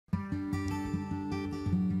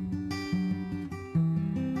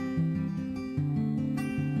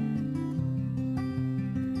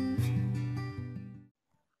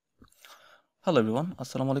Hello everyone,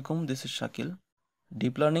 আসসালামু আলাইকুম. This is Shakil.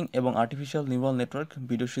 Deep learning এবং artificial neural network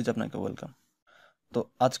video series আপনাকে ওয়েলকাম. তো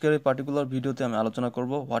আজকের এই পার্টিকুলার ভিডিওতে আমি আলোচনা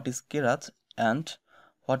করব what is কেরাস and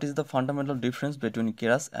what is the fundamental difference between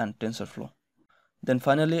কেরাস and টেনসরফ্লো. Then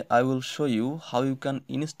finally I will show you how you can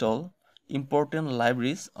install important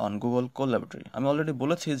libraries on Google Colab. আমি already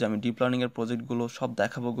বলেছি যে আমি ডিপ লার্নিং এর প্রজেক্টগুলো সব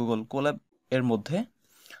দেখাবো গুগল কোল্যাব এর মধ্যে.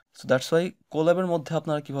 সো দ্যাটস ওয়াই কোল্যাবের মধ্যে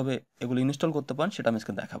আপনারা কিভাবে এগুলো ইনস্টল করতে পারেন সেটা আমি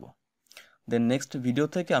আজকে দেখাবো. দেন নেক্সট ভিডিও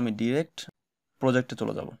থেকে আমি ডিরেক্ট প্রজেক্টে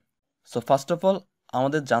চলে যাব. সো ফার্স্ট অফ অল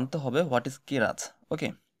আমাদের জানতে হবে what is কেরাস. Okay,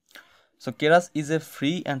 so কেরাস is a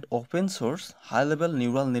free and open source high level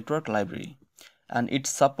neural network library and it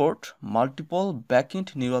support multiple backend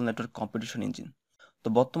neural network competition engine. তো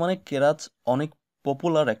বর্তমানে কেরাস অনেক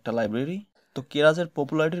পপুলার একটা লাইব্রেরি. তো কেরাসের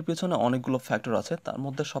পপুলারিটির পিছনে অনেকগুলো ফ্যাক্টর আছে. তার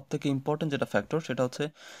মধ্যে সবথেকে ইম্পর্টেন্ট যেটা ফ্যাক্টর সেটা হচ্ছে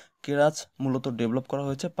কেরাস মূলত ডেভেলপ করা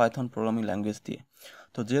হয়েছে পাইথন প্রোগ্রামিং ল্যাঙ্গুয়েজ দিয়ে.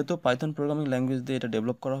 তো যেহেতু পাইথন প্রোগ্রামিং ল্যাঙ্গুয়েজ দিয়ে এটা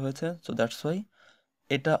ডেভেলপ করা হয়েছে, সো দ্যাটস ওয়াই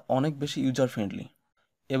এটা অনেক বেশি ইউজার ফ্রেন্ডলি.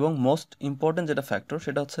 এবং মোস্ট ইম্পর্টেন্ট যেটা ফ্যাক্টর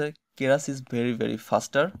সেটা হচ্ছে কেরাস ইজ ভেরি ভেরি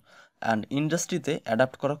ফাস্টার অ্যান্ড ইন্ডাস্ট্রিতে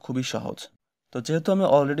অ্যাডাপ্ট করা খুবই সহজ. তো যেহেতু আমি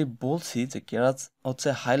অলরেডি বলছি যে কেরাস হচ্ছে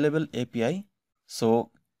হাই লেভেল এপিআই, সো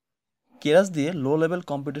কেরাস দিয়ে লো লেভেল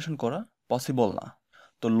কম্পিটিশন করা পসিবল না.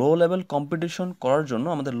 তো লো লেভেল কম্পিটিশন করার জন্য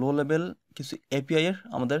আমাদের লো লেভেল কিছু এপিআই এর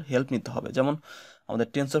আমাদের হেল্প নিতে হবে. যেমন আমাদের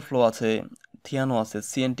টেনসরফ্লো আছে, থিয়ানো আছে,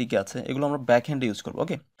 সিএনটিকে আছে, এগুলো আমরা ব্যাক হ্যান্ডে ইউজ করবো.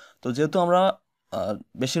 ওকে, তো যেহেতু আমরা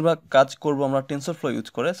বেশিরভাগ কাজ করব আমরা টেনসরফ্লো ইউজ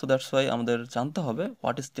করে, সো দ্যাটস ওয়াই আমাদের জানতে হবে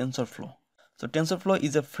what is টেনসরফ্লো. So টেনসরফ্লো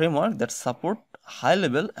is a framework that support high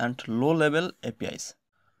level and low level এপিআইস.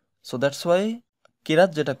 So that's why কেরাস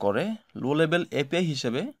যেটা করে লো লেভেল এপিআই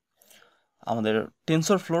হিসেবে আমাদের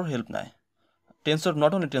টেনসরফ্লোর হেল্প নেয়.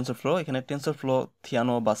 নট অনলি টেনসরফ্লো, এখানে টেনসরফ্লো,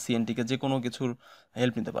 থিয়ানো বা সিএনটিকে যে কোনো কিছুর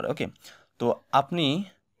হেল্প নিতে পারে. ওকে, তো আপনি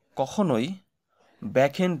কখনোই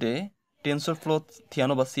ব্যাকএন্ডে টেনসরফ্লো,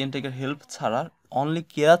 থিয়ানো বা সিএনটিকের হেল্প ছাড়া অনলি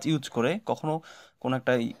কেরাস ইউজ করে কখনো কোনো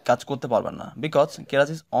একটা কাজ করতে পারবেন না, because কেরাস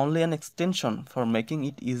is only an extension for making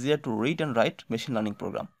it easier to read and right machine learning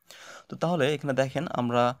programme. তো তাহলে এখানে দেখেন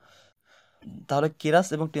আমরা তাহলে কেরাস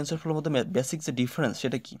এবং টেনসরফ্লোর মধ্যে বেসিক যে ডিফারেন্স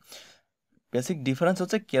সেটা কি? বেসিক ডিফারেন্স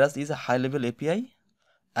হচ্ছে কেরাস is a high level API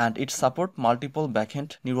and it support multiple backend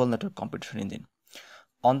neural network computation engine.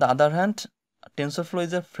 On the other hand, TensorFlow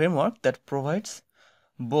is a framework that provides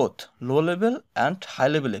both low-level and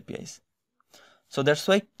high-level APIs. So that's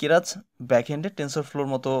why Keras backend TensorFlow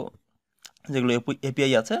মতো যেগুলো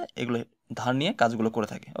API আছে এগুলো ধার নিয়ে কাজগুলো করে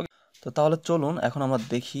থাকে. ওকে, তো তাহলে চলুন এখন আমরা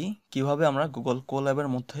দেখি কিভাবে আমরা গুগল কোল্যাবের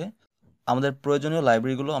মধ্যে আমাদের প্রয়োজনীয়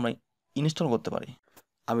লাইব্রেরিগুলো আমরা ইনস্টল করতে পারি.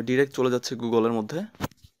 আমি ডিরেক্ট চলে যাচ্ছি গুগলের মধ্যে.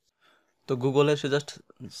 তো গুগলে এসে জাস্ট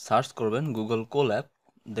সার্চ করবেন গুগল কোল্যাব,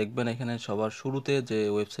 দেখবেন এখানে সবার শুরুতে যে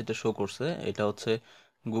ওয়েবসাইটটা শো করছে এটা হচ্ছে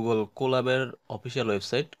গুগল কোল্যাবের অফিসিয়াল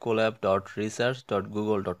ওয়েবসাইট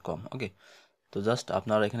colab.research.google.com. ওকে, তো জাস্ট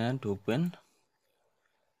আপনারা এখানে ঢুকবেন.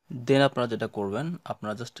 দেন আপনারা যেটা করবেন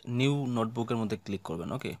আপনারা জাস্ট নিউ নোটবুকের মধ্যে ক্লিক করবেন.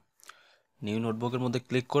 ওকে, নিউ নোটবুকের মধ্যে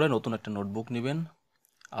ক্লিক করে নতুন একটা নোটবুক নেবেন.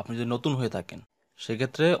 আপনি যদি নতুন হয়ে থাকেন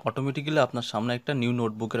সেক্ষেত্রে অটোমেটিক্যালি আপনার সামনে একটা নিউ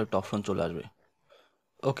নোটবুকের একটা অপশন চলে আসবে.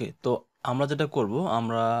 ওকে, তো আমরা যেটা করব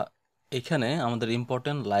আমরা এখানে আমাদের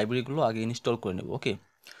ইম্পর্টেন্ট লাইব্রেরিগুলো আগে ইনস্টল করে নেব. ওকে,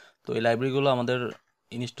 তো এই লাইব্রেরিগুলো আমাদের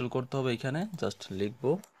ইনস্টল করতে হবে. এখানে জাস্ট লিখব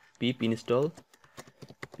পিপ ইনস্টল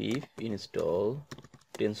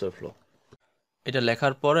টেনসরফ্লো. এটা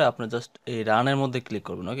লেখার পরে আপনি জাস্ট এই রানের মধ্যে ক্লিক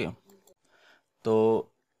করবেন. ওকে, তো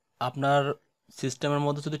আপনার সিস্টেমের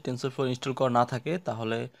মধ্যে যদি টেনসরফ্লো ইনস্টল করা না থাকে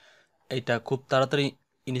তাহলে এটা খুব তাড়াতাড়ি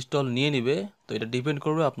ইনস্টল নিয়ে নেবে. তো এটা ডিপেন্ড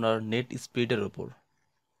করবে আপনার নেট স্পিডের উপর.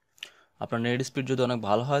 আপনার নেট স্পিড যদি অনেক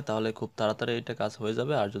ভালো হয় তাহলে খুব তাড়াতাড়ি এটা কাজ হয়ে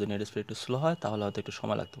যাবে, আর যদি নেট স্পিড একটু স্লো হয় তাহলে হয়তো একটু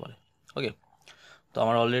সময় লাগতে পারে. ওকে, তো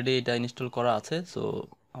আমার অলরেডি এটা ইনস্টল করা আছে. সো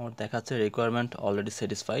আমার দেখাচ্ছে রিকোয়ারমেন্ট অলরেডি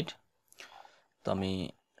স্যাটিসফাইড. তো আমি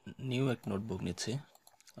নিউ একটা নোটবুক নিচ্ছি.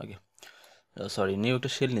 ওকে, সরি, নিউ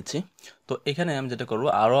একটা শেল নিচ্ছি. তো এখানে আমি যেটা করব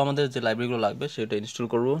আরও আমাদের যে লাইব্রেরিগুলো লাগবে সেটা ইনস্টল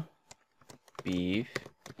করব. পিপ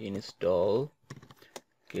ইনস্টল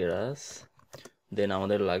কেরাস, দেন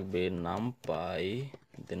আমাদের লাগবে নামপাই,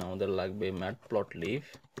 দেন আমাদের লাগবে ম্যাটপ্লটলিব,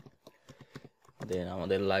 দেন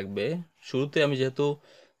আমাদের লাগবে শুরুতে আমি যেহেতু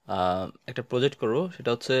একটা প্রজেক্ট করব সেটা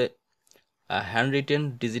হচ্ছে hand written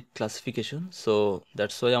digit classification. So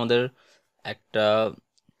that's why আমাদের একটা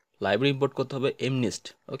লাইব্রেরি ইম্পোর্ট করতে হবে এমনিস্ট.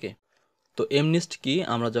 ওকে, তো এমনিস্ট কি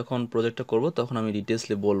আমরা যখন প্রজেক্টটা করব তখন আমি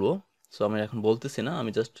ডিটেলসলি বলবো. সো আমি এখন বলতেছি না,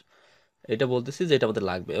 আমি জাস্ট এটা বলতেছি যে এটা আমাদের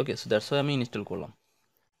লাগবে. ওকে, সো দ্যাটস ওয়াই আমি ইনস্টল করলাম.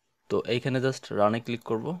 তো এইখানে জাস্ট রানে ক্লিক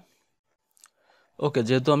করব. ওকে,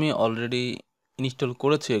 যেহেতু আমি অলরেডি ইনস্টল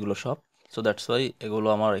করেছি এগুলো সব, সো দ্যাটস ওয়াই এগুলো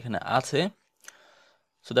আমার এখানে আছে.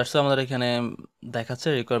 সো দ্যাটস ওয়াই আমাদের এখানে দেখাচ্ছে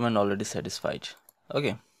রিকোয়ারমেন্ট অলরেডি স্যাটিসফাইড.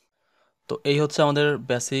 ওকে, তো তো এই হচ্ছে আমাদের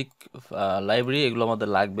বেসিক লাইব্রেরি, এগুলো আমাদের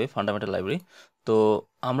লাগবে, ফান্ডামেন্টাল লাইব্রেরি। তো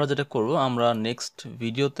আমরা যেটা করব, আমরা নেক্সট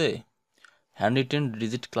ভিডিওতে হ্যান্ড রিটেন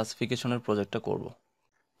ডিজিট ক্লাসিফিকেশনের প্রজেক্টটা করব।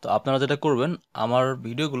 তো আপনারা যেটা করবেন, আমার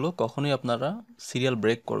ভিডিওগুলো কখনোই আপনারা সিরিয়াল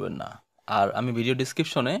ব্রেক করবেন না। আর আমি ভিডিও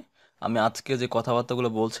ডিসক্রিপশনে আমি আজকে যে কথাবার্তাগুলো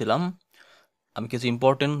বলছিলাম, আমি কিছু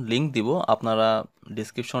ইম্পর্টেন্ট লিঙ্ক দিব, আপনারা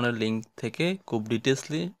ডিসক্রিপশনের লিঙ্ক থেকে খুব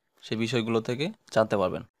ডিটেলসলি সেই বিষয়গুলো থেকে জানতে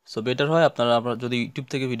পারবেন। সো বেটার হয় আপনারা যদি ইউটিউব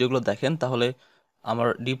থেকে ভিডিওগুলো দেখেন, তাহলে আমার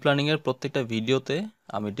ডিপ লার্নিংয়ের প্রত্যেকটা ভিডিওতে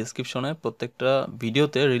আমি ডিসক্রিপশনে প্রত্যেকটা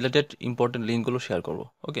ভিডিওতে রিলেটেড ইম্পর্টেন্ট লিঙ্কগুলো শেয়ার করব।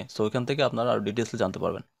 ওকে, সো ওইখান থেকে আপনারা আরও ডিটেলসলি জানতে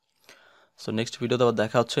পারবেন। সো নেক্সট ভিডিওতে আবার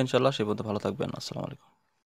দেখা হচ্ছে ইনশাল্লাহ। সে পর্যন্ত ভালো থাকবেন। আসসালামু আলাইকুম।